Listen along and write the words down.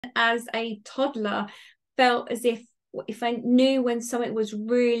as a toddler, felt as if I knew when something was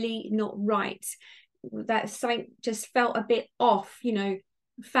really not right, that something just felt a bit off,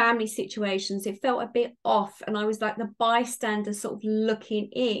 family situations, it felt a bit off, and I was like the bystander sort of looking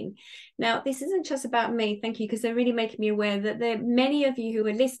in. Now this isn't just about me, thank you, because they're really making me aware that there are many of you who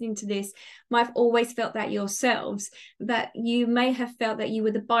are listening to this might have always felt that yourselves, that you may have felt that you were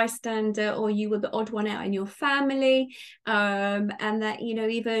the bystander or you were the odd one out in your family, and that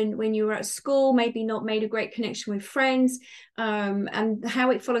even when you were at school maybe not made a great connection with friends, and how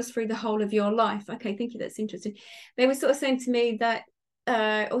it follows through the whole of your life. Okay, thank you, that's interesting. They were sort of saying to me that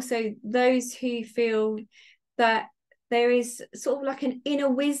also those who feel that there is sort of like an inner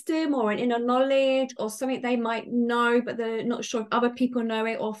wisdom or an inner knowledge or something they might know, but they're not sure if other people know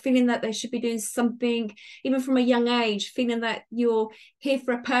it, or feeling that they should be doing something even from a young age, feeling that you're here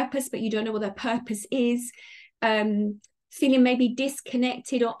for a purpose but you don't know what that purpose is, feeling maybe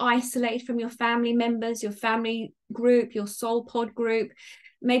disconnected or isolated from your family members, your family group, your soul pod group,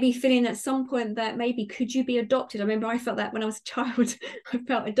 maybe feeling at some point that maybe could you be adopted. I remember I felt that when I was a child. I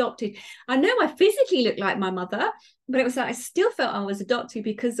felt adopted. I know I physically looked like my mother, but it was like I still felt I was adopted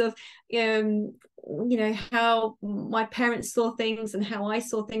because of how my parents saw things and how I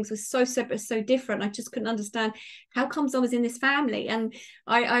saw things was so separate, so different. I just couldn't understand how comes I was in this family. And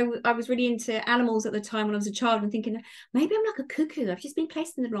I was really into animals at the time when I was a child, and thinking maybe I'm like a cuckoo, I've just been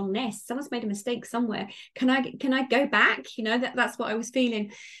placed in the wrong nest, someone's made a mistake somewhere, can I go back? That's what I was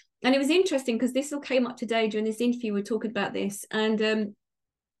feeling. And it was interesting because this all came up today during this interview. We're talking about this, and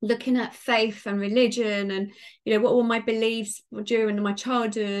looking at faith and religion, and what were my beliefs during my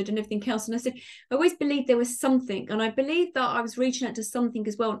childhood and everything else. And I said I always believed there was something, and I believed that I was reaching out to something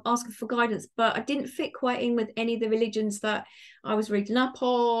as well and asking for guidance, but I didn't fit quite in with any of the religions that I was reading up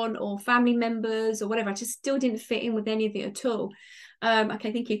on, or family members or whatever. I just still didn't fit in with any of it at all.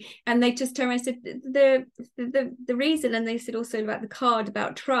 Okay, thank you. And they just turned around and said the reason, and they said also about the card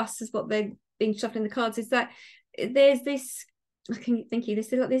about trust, is what they've been shuffling the cards, is that there's this, thank you,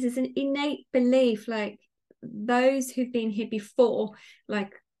 this is an innate belief, like those who've been here before,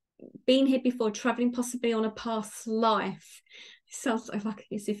 traveling possibly on a past life. It sounds like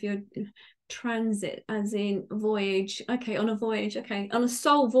as if you're transit, as in voyage. Okay, on a voyage. Okay, on a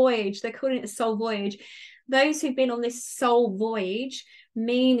soul voyage. They're calling it a soul voyage. Those who've been on this soul voyage,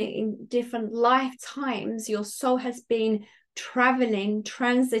 meaning different lifetimes, your soul has been traveling,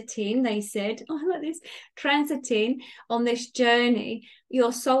 transiting, they said, I like this, transiting on this journey.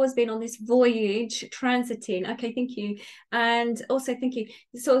 Your soul has been on this voyage, transiting. Okay, thank you. And also, thank you.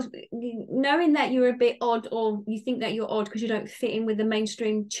 So knowing that you're a bit odd, or you think that you're odd because you don't fit in with the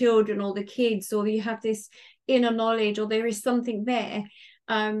mainstream children or the kids, or you have this inner knowledge, or there is something there,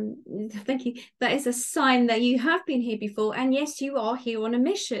 thank you, that is a sign that you have been here before, and yes, you are here on a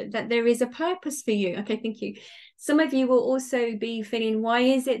mission, that there is a purpose for you. Okay, thank you. Some of you will also be feeling, why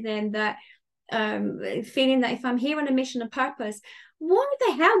is it then that feeling that if I'm here on a mission, a purpose, why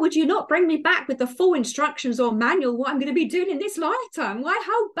the hell would you not bring me back with the full instructions or manual what I'm going to be doing in this lifetime? Why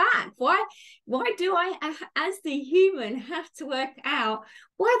hold back? Why do I, as the human, have to work out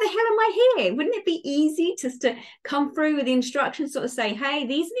why the hell am I here? Wouldn't it be easy just to come through with the instructions, sort of say, hey,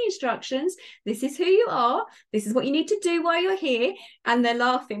 these are the instructions, this is who you are, this is what you need to do while you're here? And they're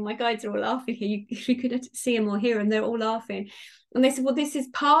laughing. My guides are all laughing here. You could see them all here, and they're all laughing. And they said, well, this is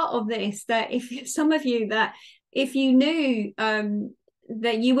part of this, that if some of you, that if you knew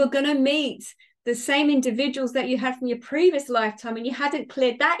that you were going to meet the same individuals that you had from your previous lifetime, and you hadn't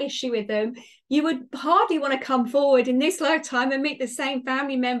cleared that issue with them, you would hardly want to come forward in this lifetime and meet the same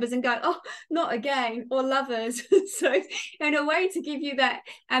family members and go, oh, not again, or lovers. So in a way, to give you that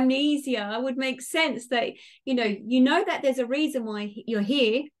amnesia would make sense, that you know that there's a reason why you're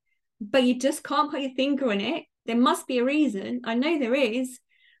here, but you just can't put your finger on it. There must be a reason. I know there is,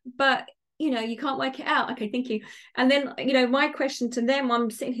 but you can't work it out. Okay, thank you. And then, my question to them,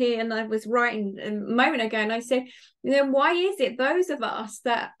 I'm sitting here and I was writing a moment ago, and I said, why is it those of us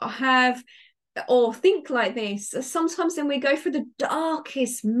that have or think like this, sometimes when we go through the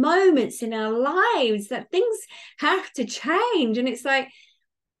darkest moments in our lives, that things have to change? And it's like,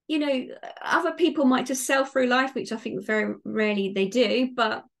 other people might just sail through life, which I think very rarely they do,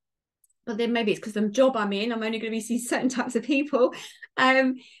 but then maybe it's because of the job I'm in, I'm only going to be seeing certain types of people.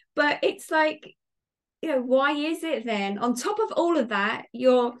 But it's like, why is it then, on top of all of that,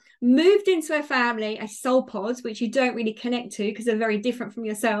 you're moved into a family, a soul pod, which you don't really connect to because they're very different from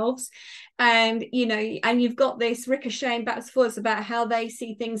yourselves. And, and you've got this ricocheting back and forth about how they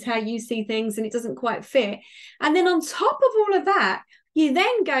see things, how you see things, and it doesn't quite fit. And then on top of all of that, you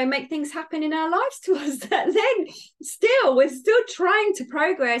then go and make things happen in our lives to us that then still we're still trying to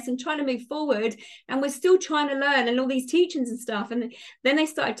progress and trying to move forward, and we're still trying to learn, and all these teachings and stuff. And then they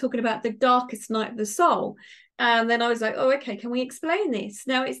started talking about the darkest night of the soul, and then I was like, oh, okay, can we explain this?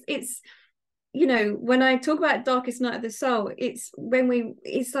 Now it's you know, when I talk about darkest night of the soul, it's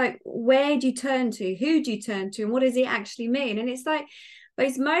like, where do you turn to, who do you turn to, and what does it actually mean? And it's like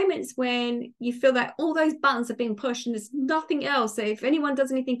those moments when you feel that all those buttons are being pushed and there's nothing else. So if anyone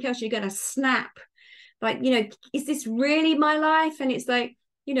does anything else, you're going to snap. Like, you know, is this really my life? And it's like,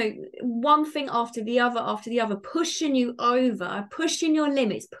 you know, one thing after the other, pushing you over, pushing your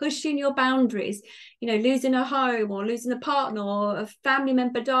limits, pushing your boundaries, you know, losing a home or losing a partner or a family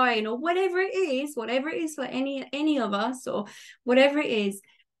member dying or whatever it is for any of us, or whatever it is.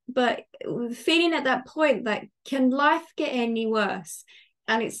 But feeling at that point, that can life get any worse?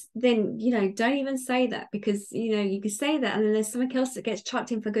 And it's then, you know, don't even say that, because, you know, you can say that and then there's something else that gets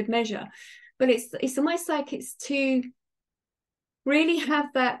chucked in for good measure. But it's almost like it's to really have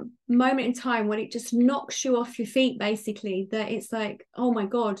that moment in time when it just knocks you off your feet, basically, that it's like, oh my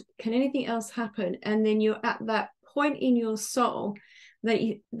God, can anything else happen? And then you're at that point in your soul that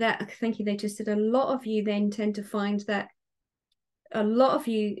thank you, they just said, a lot of you then tend to find that a lot of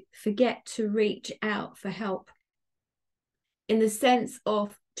you forget to reach out for help, in the sense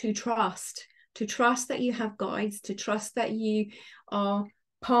of to trust that you have guides, to trust that you are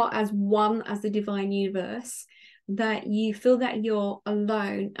part as one as the divine universe, that you feel that you're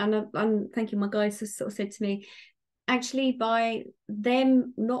alone. And thank you, my guides have sort of said to me, actually, by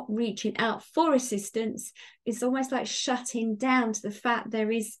them not reaching out for assistance, it's almost like shutting down to the fact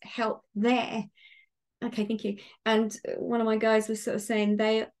there is help there. Okay, thank you. And one of my guys was sort of saying,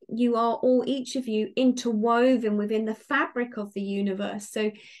 you are all, each of you, interwoven within the fabric of the universe.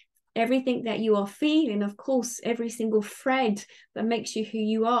 So everything that you are feeling, of course, every single thread that makes you who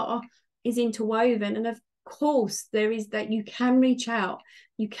you are is interwoven. And of course, there is that you can reach out,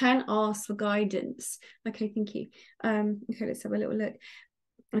 you can ask for guidance. Okay, thank you. Okay, let's have a little look.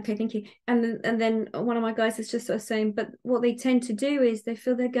 Okay, thank you. And then one of my guys is just sort of saying, but what they tend to do is they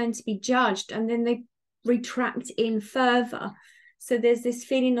feel they're going to be judged, and then they retract in further. So there's this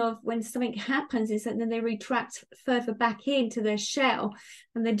feeling of, when something happens, is that then they retract further back into their shell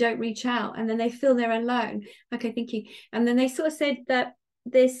and they don't reach out, and then they feel they're alone. Okay, thank you. And then they sort of said that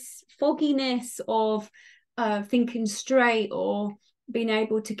this fogginess of thinking straight or being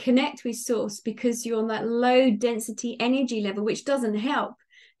able to connect with source, because you're on that low density energy level, which doesn't help.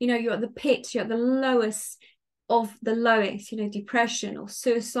 You know, you're at the pit, you're at the lowest of the lowest, you know, depression or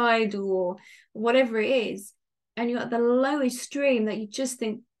suicidal or whatever it is, and you're at the lowest stream, that you just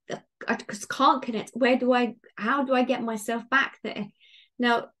think, I just can't connect. How do I get myself back there?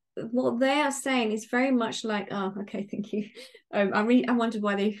 Now, what they are saying is very much like, oh, okay, thank you. I wondered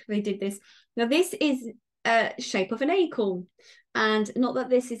why they did this. Now, this is a shape of an acorn, and not that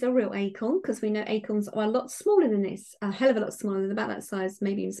this is a real acorn, because we know acorns are a lot smaller than this, a hell of a lot smaller, than about that size,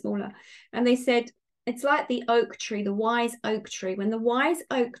 maybe even smaller. And they said it's like the oak tree, the wise oak tree. When the wise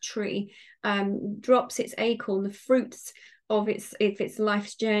oak tree drops its acorn, the fruits of its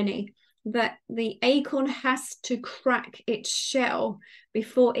life's journey, that the acorn has to crack its shell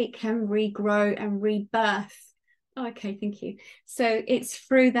before it can regrow and rebirth. Okay, thank you. So it's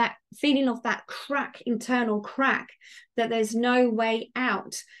through that feeling of that crack, internal crack, that there's no way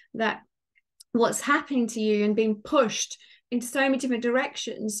out, that what's happening to you and being pushed in so many different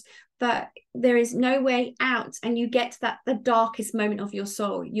directions, that there is no way out, and you get to the darkest moment of your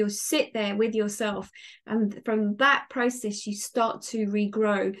soul. You'll sit there with yourself, and from that process you start to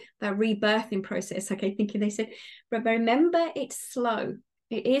regrow, that rebirthing process. Okay, thank you. They said, but remember, it's slow.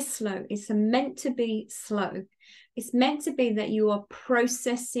 It is slow. It's meant to be slow. It's meant to be that you are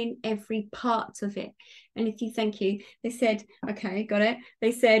processing every part of it. And if you, thank you, they said, okay, got it.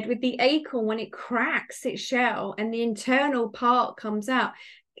 They said, with the acorn, when it cracks its shell and the internal part comes out,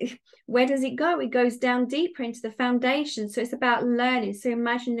 where does it go? It goes down deeper into the foundation. So it's about learning. So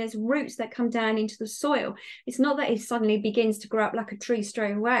imagine there's roots that come down into the soil. It's not that it suddenly begins to grow up like a tree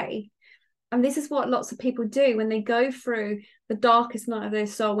straight away. And this is what lots of people do when they go through the darkest night of their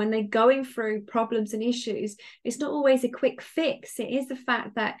soul, when they're going through problems and issues. It's not always a quick fix. It is the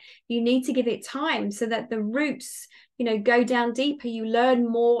fact that you need to give it time, so that the roots, you know, go down deeper. You learn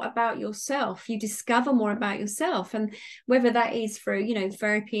more about yourself. You discover more about yourself. And whether that is through, you know,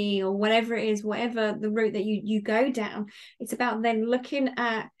 therapy or whatever it is, whatever the route that you go down, it's about then looking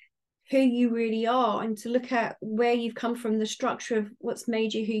at who you really are, and to look at where you've come from, the structure of what's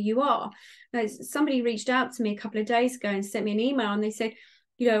made you who you are. Now, somebody reached out to me a couple of days ago and sent me an email, and they said,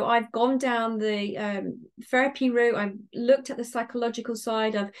 I've gone down the therapy route. I've looked at the psychological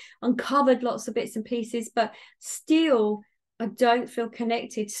side. I've uncovered lots of bits and pieces, but still I don't feel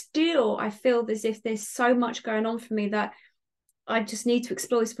connected. Still, I feel as if there's so much going on for me that I just need to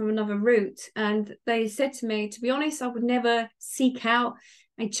explore this from another route. And they said to me, to be honest, I would never seek out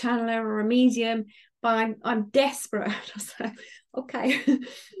a channeler or a medium, but I'm desperate. So, okay.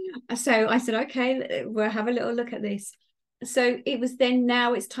 So I said, okay, we'll have a little look at this. So it was then,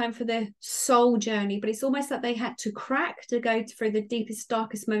 now it's time for the soul journey, but it's almost like they had to crack to go through the deepest,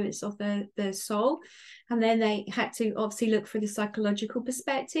 darkest moments of their soul. And then they had to obviously look for the psychological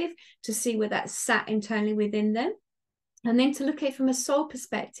perspective to see where that sat internally within them. And then to look at it from a soul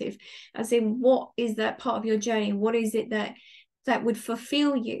perspective, as in, what is that part of your journey? What is it that would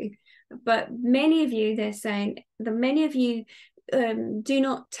fulfill you? But many of you, they're saying that many of you do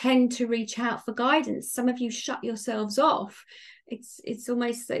not tend to reach out for guidance. Some of you shut yourselves off. It's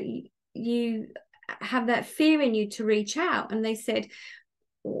almost that you have that fear in you to reach out. And they said,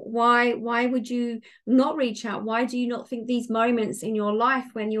 why would you not reach out? Why do you not think these moments in your life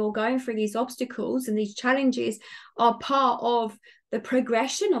when you're going through these obstacles and these challenges are part of the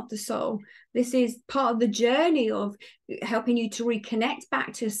progression of the soul? This is part of the journey of helping you to reconnect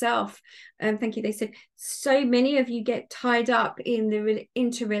back to yourself. Thank you. They said so many of you get tied up in the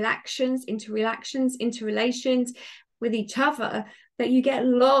interrelations with each other, that you get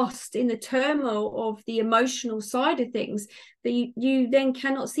lost in the turmoil of the emotional side of things, that you then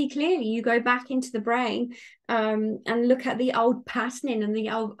cannot see clearly. You go back into the brain and look at the old patterning and the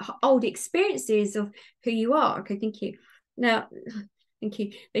old experiences of who you are. Okay, thank you. Now, thank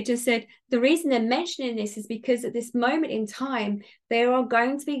you. They just said the reason they're mentioning this is because at this moment in time, there are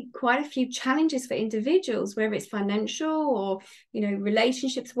going to be quite a few challenges for individuals, whether it's financial or,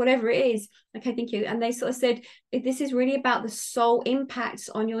 relationships, whatever it is. Okay, thank you. And they sort of said, this is really about the soul impacts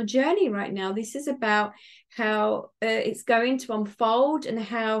on your journey right now. This is about how it's going to unfold, and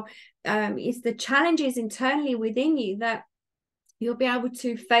how it's the challenges internally within you that you'll be able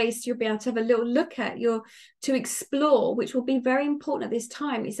to face, you'll be able to have a little look at, to explore, which will be very important at this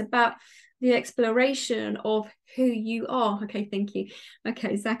time. It's about the exploration of who you are. Okay, thank you.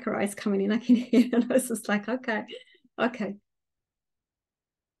 Okay, Zachariah's coming in, I can hear, and I was just like, okay.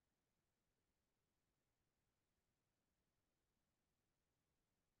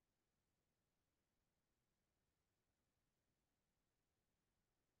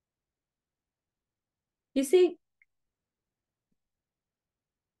 You see,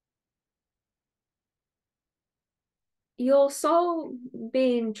 your soul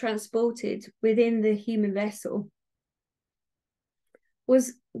being transported within the human vessel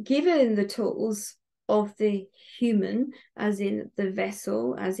was given the tools of the human, as in the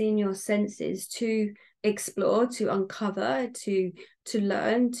vessel, as in your senses, to explore, to uncover, to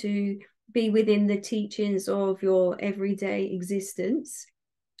learn, to be within the teachings of your everyday existence.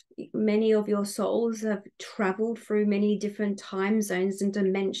 Many of your souls have traveled through many different time zones and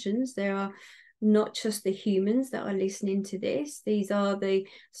dimensions. There are not just the humans that are listening to this. These are the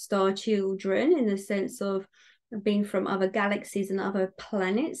star children, in the sense of being from other galaxies and other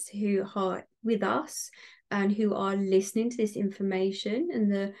planets, who are with us and who are listening to this information.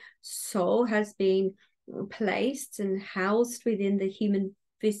 And the soul has been placed and housed within the human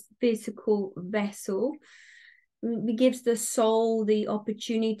physical vessel. It gives the soul the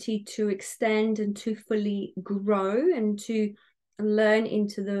opportunity to extend and to fully grow and to learn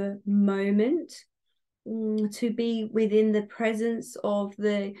into the moment, to be within the presence of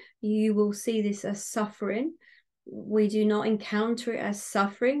you will see this as suffering. We do not encounter it as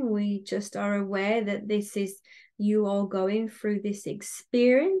suffering. We just are aware that you are going through this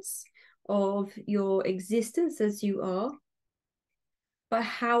experience of your existence as you are. But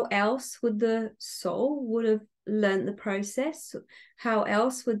how else would the soul would have learned the process? How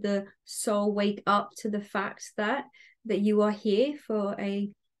else would the soul wake up to the fact that you are here for a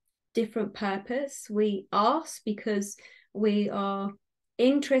different purpose? We ask because we are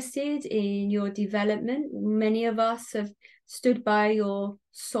interested in your development. Many of us have stood by your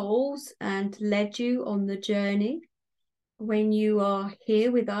souls and led you on the journey. When you are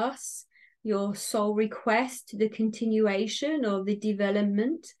here with us, your soul requests the continuation of the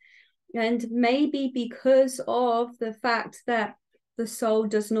development. And maybe because of the fact that the soul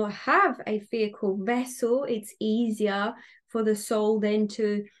does not have a physical vessel, it's easier for the soul then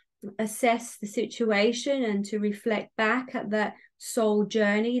to assess the situation and to reflect back at that soul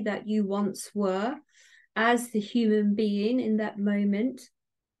journey that you once were as the human being in that moment.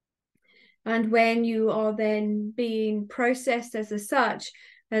 And when you are then being processed as such,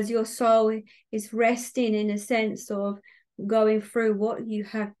 as your soul is resting in a sense of going through what you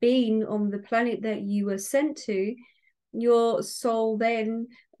have been on the planet that you were sent to, your soul then,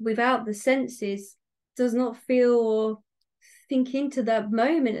 without the senses, does not feel or think into that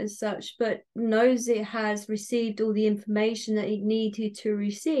moment as such, but knows it has received all the information that it needed to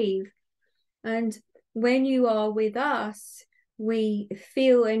receive. And when you are with us, we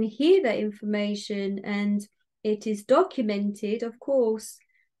feel and hear that information, and it is documented, of course,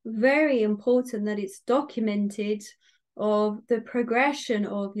 very important that it's documented, of the progression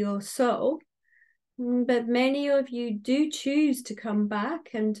of your soul. But many of you do choose to come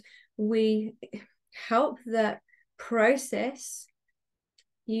back, and we help that process.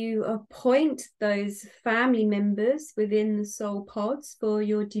 You appoint those family members within the soul pods for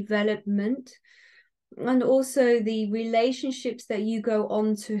your development, and also the relationships that you go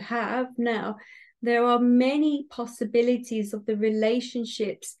on to have. Now, there are many possibilities of the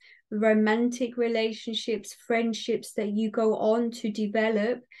relationships, romantic relationships, friendships that you go on to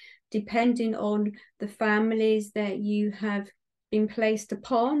develop, depending on the families that you have been placed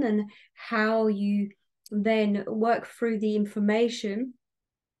upon and how you then work through the information.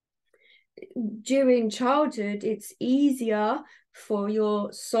 During childhood, it's easier for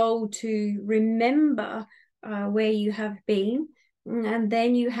your soul to remember where you have been. And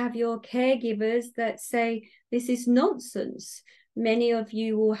then you have your caregivers that say, this is nonsense. Many of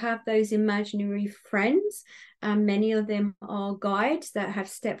you will have those imaginary friends, and many of them are guides that have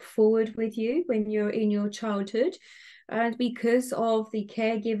stepped forward with you when you're in your childhood. And because of the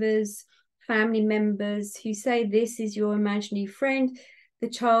caregivers, family members who say this is your imaginary friend, the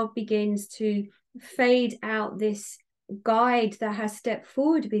child begins to fade out this guide that has stepped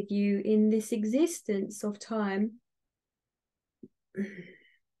forward with you in this existence of time.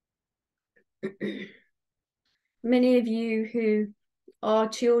 Many of you who are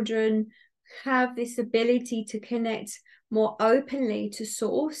children have this ability to connect more openly to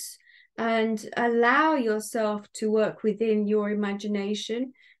source and allow yourself to work within your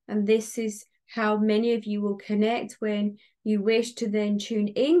imagination. And this is how many of you will connect when you wish to then tune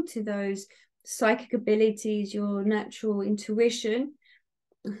into those psychic abilities, your natural intuition.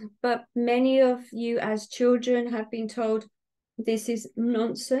 But many of you as children have been told, this is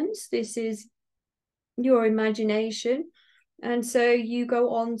nonsense, this is your imagination. And so you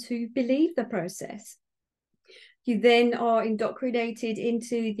go on to believe the process. You then are indoctrinated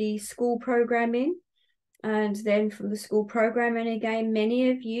into the school programming. And then from the school programming again,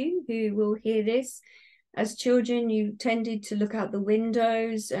 many of you who will hear this, as children, you tended to look out the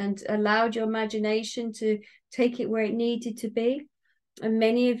windows and allowed your imagination to take it where it needed to be. And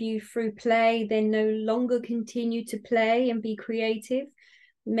many of you through play then no longer continue to play and be creative.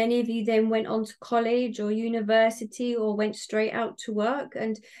 Many of you then went on to college or university or went straight out to work.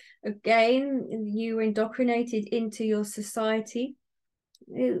 And again, you were indoctrinated into your society.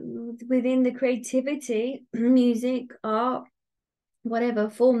 Within the creativity, music, art, whatever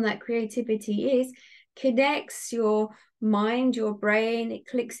form that creativity is, connects your mind, your brain. It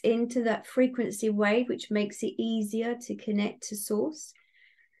clicks into that frequency wave, which makes it easier to connect to source.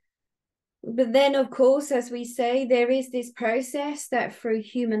 But then, of course, as we say, there is this process that through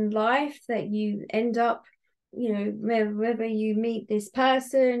human life that you end up, you know, whether you meet this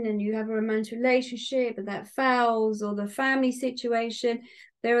person and you have a romantic relationship and that fails, or the family situation,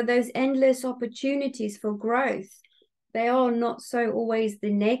 there are those endless opportunities for growth. They are not so always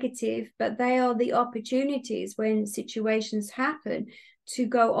the negative, but they are the opportunities when situations happen to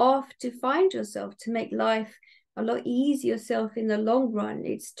go off, to find yourself, to make life a lot easier yourself in the long run.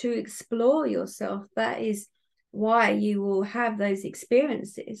 It's to explore yourself. That is why you will have those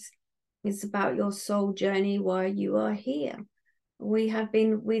experiences. It's about your soul journey, why you are here. We have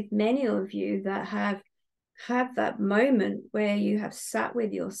been with many of you that have had that moment where you have sat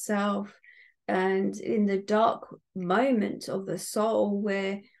with yourself, and in the dark moment of the soul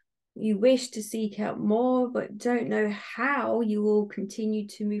where you wish to seek out more but don't know how you will continue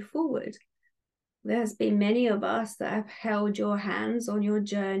to move forward. There's been many of us that have held your hands on your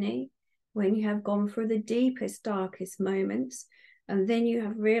journey when you have gone through the deepest, darkest moments, and then you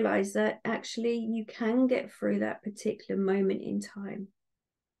have realized that actually you can get through that particular moment in time.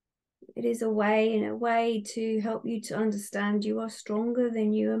 It is a way to help you to understand you are stronger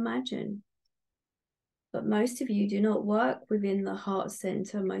than you imagine. But most of you do not work within the heart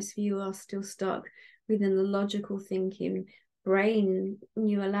center. Most of you are still stuck within the logical thinking brain.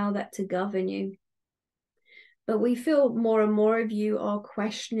 You allow that to govern you. But we feel more and more of you are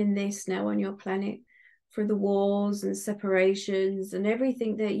questioning this now on your planet, through the wars and separations and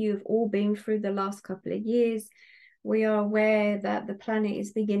everything that you've all been through the last couple of years. We are aware that the planet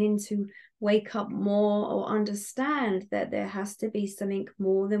is beginning to wake up more, or understand that there has to be something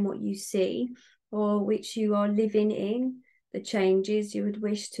more than what you see or which you are living in, the changes you would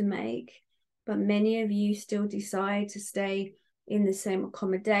wish to make. But many of you still decide to stay in the same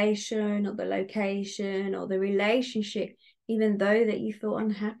accommodation or the location or the relationship, even though that you feel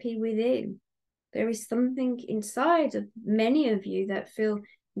unhappy within. There is something inside of many of you that feel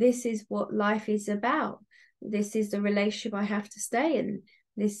this is what life is about. This is the relationship I have to stay in.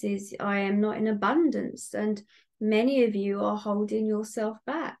 This is, I am not in abundance. And many of you are holding yourself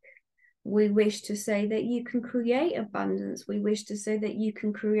back. We wish to say that you can create abundance. We wish to say that you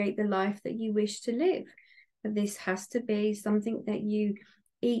can create the life that you wish to live. But this has to be something that you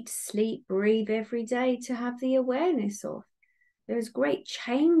eat, sleep, breathe every day to have the awareness of. There's great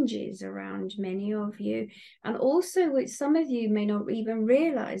changes around many of you. And also, which some of you may not even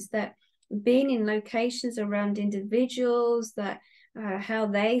realize, that being in locations around individuals, that how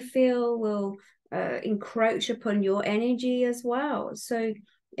they feel will encroach upon your energy as well. So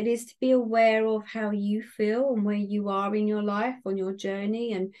it is to be aware of how you feel and where you are in your life, on your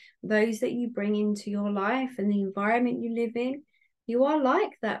journey, and those that you bring into your life and the environment you live in. You are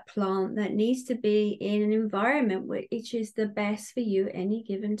like that plant that needs to be in an environment which is the best for you at any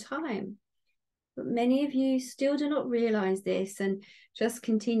given time. But many of you still do not realize this and just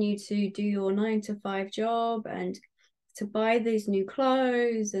continue to do your 9-to-5 job and to buy these new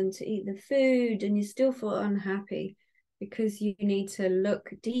clothes and to eat the food, and you still feel unhappy because you need to look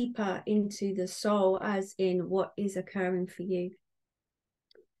deeper into the soul, as in what is occurring for you.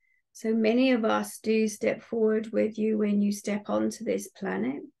 So many of us do step forward with you when you step onto this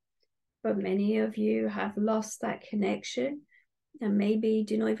planet, but many of you have lost that connection and maybe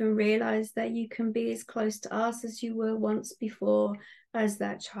do not even realize that you can be as close to us as you were once before as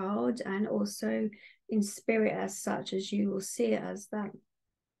that child, and also in spirit as such, as you will see it as that.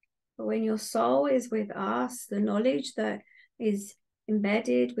 But when your soul is with us, the knowledge that is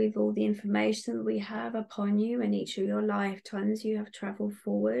embedded with all the information that we have upon you in each of your lifetimes, you have traveled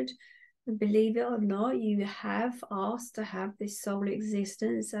forward. And believe it or not, you have asked to have this soul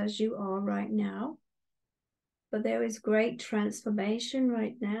existence as you are right now. But there is great transformation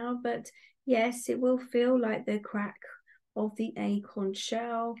right now. But yes, it will feel like the crack of the acorn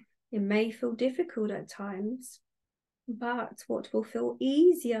shell. It may feel difficult at times. But what will feel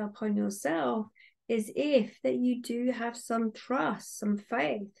easier upon yourself is if that you do have some trust, some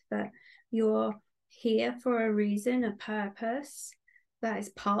faith that you're here for a reason, a purpose. That is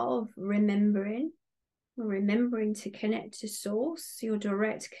part of remembering to connect to source. Your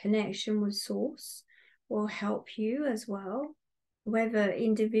direct connection with source will help you as well. Whether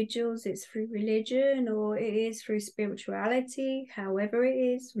individuals, it's through religion or it is through spirituality, however it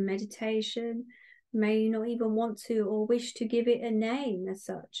is, meditation, may not even want to or wish to give it a name as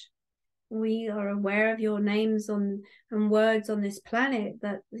such. We are aware of your names and words on this planet,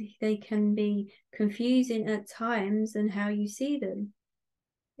 that they can be confusing at times and how you see them.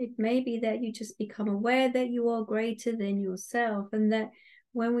 It may be that you just become aware that you are greater than yourself, and that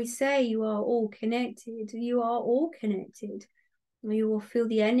when we say you are all connected, you are all connected. You will feel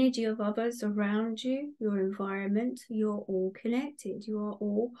the energy of others around you, your environment. You're all connected. You are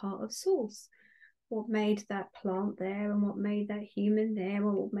all part of source. What made that plant there, and what made that human there,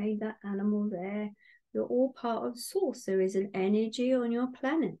 and what made that animal there. You're all part of source. There is an energy on your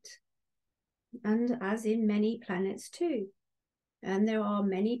planet, and as in many planets too. And there are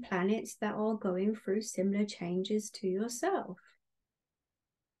many planets that are going through similar changes to yourself.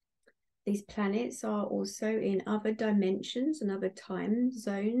 These planets are also in other dimensions and other time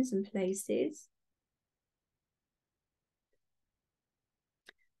zones and places.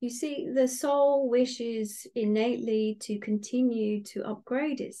 You see, the soul wishes innately to continue to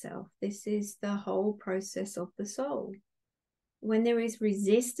upgrade itself. This is the whole process of the soul. When there is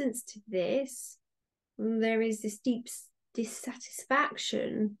resistance to this, there is this deep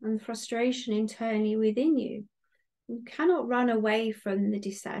dissatisfaction and frustration internally within you. You cannot run away from the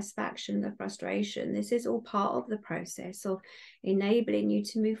dissatisfaction, the frustration. This is all part of the process of enabling you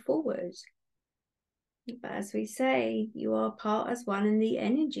to move forward. But as we say, you are part as one in the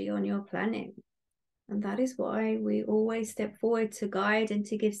energy on your planet. And that is why we always step forward to guide and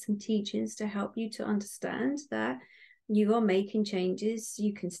to give some teachings to help you to understand that you are making changes.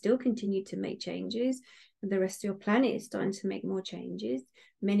 You can still continue to make changes. The rest of your planet is starting to make more changes.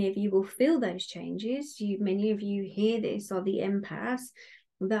 Many of you will feel those changes. Many of you hear this are the empaths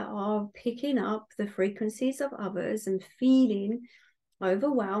that are picking up the frequencies of others and feeling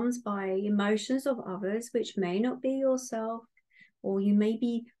overwhelmed by emotions of others, which may not be yourself, or you may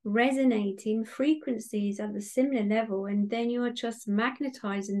be resonating frequencies at a similar level, and then you are just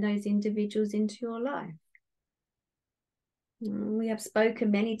magnetizing those individuals into your life. We have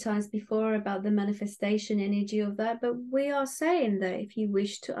spoken many times before about the manifestation energy of that, but we are saying that if you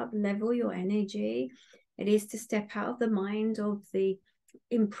wish to up-level your energy, it is to step out of the mind of the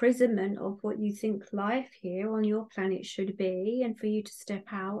imprisonment of what you think life here on your planet should be, and for you to step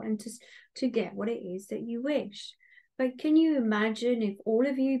out and to get what it is that you wish. But can you imagine if all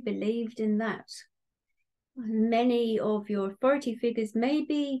of you believed in that? Many of your authority figures may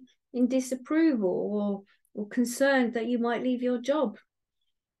be in disapproval or concerned that you might leave your job.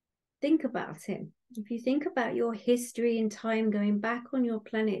 Think about it. If you think about your history and time going back on your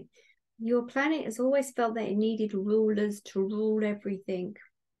planet has always felt that it needed rulers to rule everything.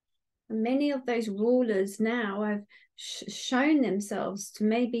 And many of those rulers now have shown themselves to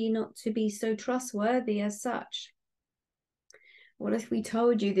maybe not to be so trustworthy as such. What if we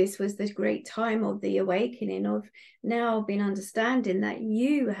told you this was the great time of the awakening, of now being understanding that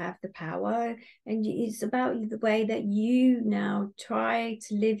you have the power, and it's about the way that you now try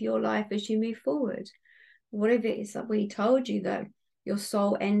to live your life as you move forward? What if it is that we told you that your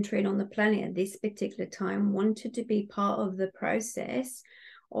soul entering on the planet at this particular time wanted to be part of the process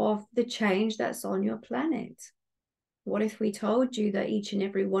of the change that's on your planet? What if we told you that each and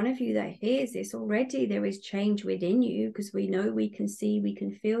every one of you that hears this, already there is change within you, because we know, we can see, we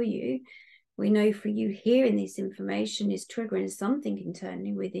can feel you. We know for you hearing this information is triggering something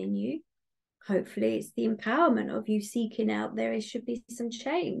internally within you. Hopefully it's the empowerment of you seeking out there should be some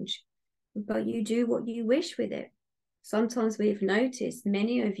change, but you do what you wish with it. Sometimes we've noticed,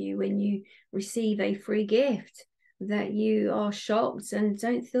 many of you, when you receive a free gift, that you are shocked and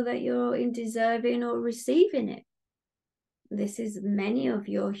don't feel that you're in deserving or receiving it. This is, many of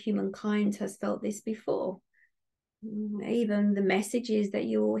your humankind has felt this before. Even the messages that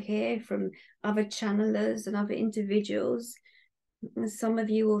you will hear from other channelers and other individuals, some of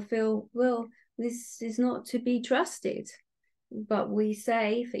you will feel, well, this is not to be trusted. But we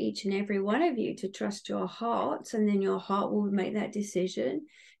say for each and every one of you to trust your heart, and then your heart will make that decision.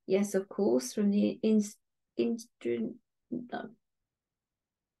 Yes, of course, from the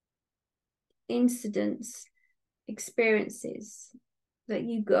incidents, experiences that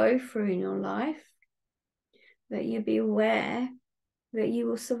you go through in your life, that you be aware that you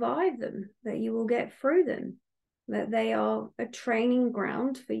will survive them, that you will get through them, that they are a training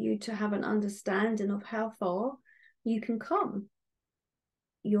ground for you to have an understanding of how far you can come.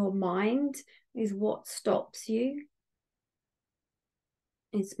 Your mind is what stops you.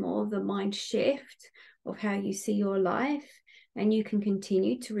 It's more of the mind shift of how you see your life, and you can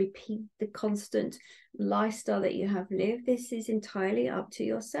continue to repeat the constant lifestyle that you have lived. This is entirely up to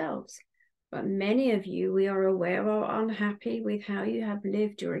yourselves. But many of you, we are aware, are unhappy with how you have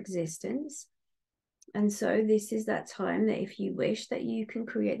lived your existence. And so this is that time that if you wish, that you can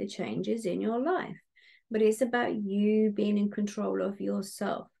create the changes in your life. But it's about you being in control of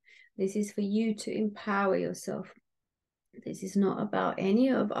yourself. This is for you to empower yourself. This is not about any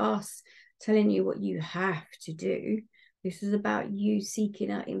of us telling you what you have to do. This is about you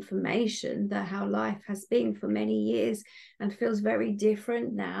seeking out information that how life has been for many years and feels very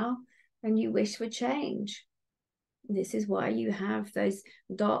different now, and you wish for change. This is why you have those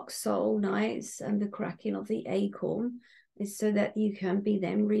dark soul nights and the cracking of the acorn, is so that you can be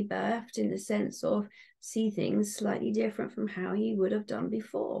then rebirthed in the sense of see things slightly different from how you would have done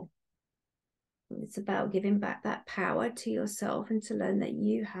before. It's about giving back that power to yourself and to learn that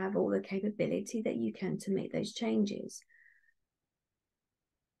you have all the capability that you can to make those changes.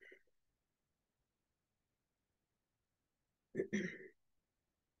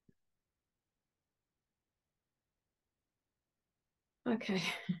 Okay.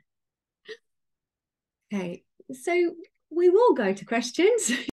 Okay, so we will go to questions.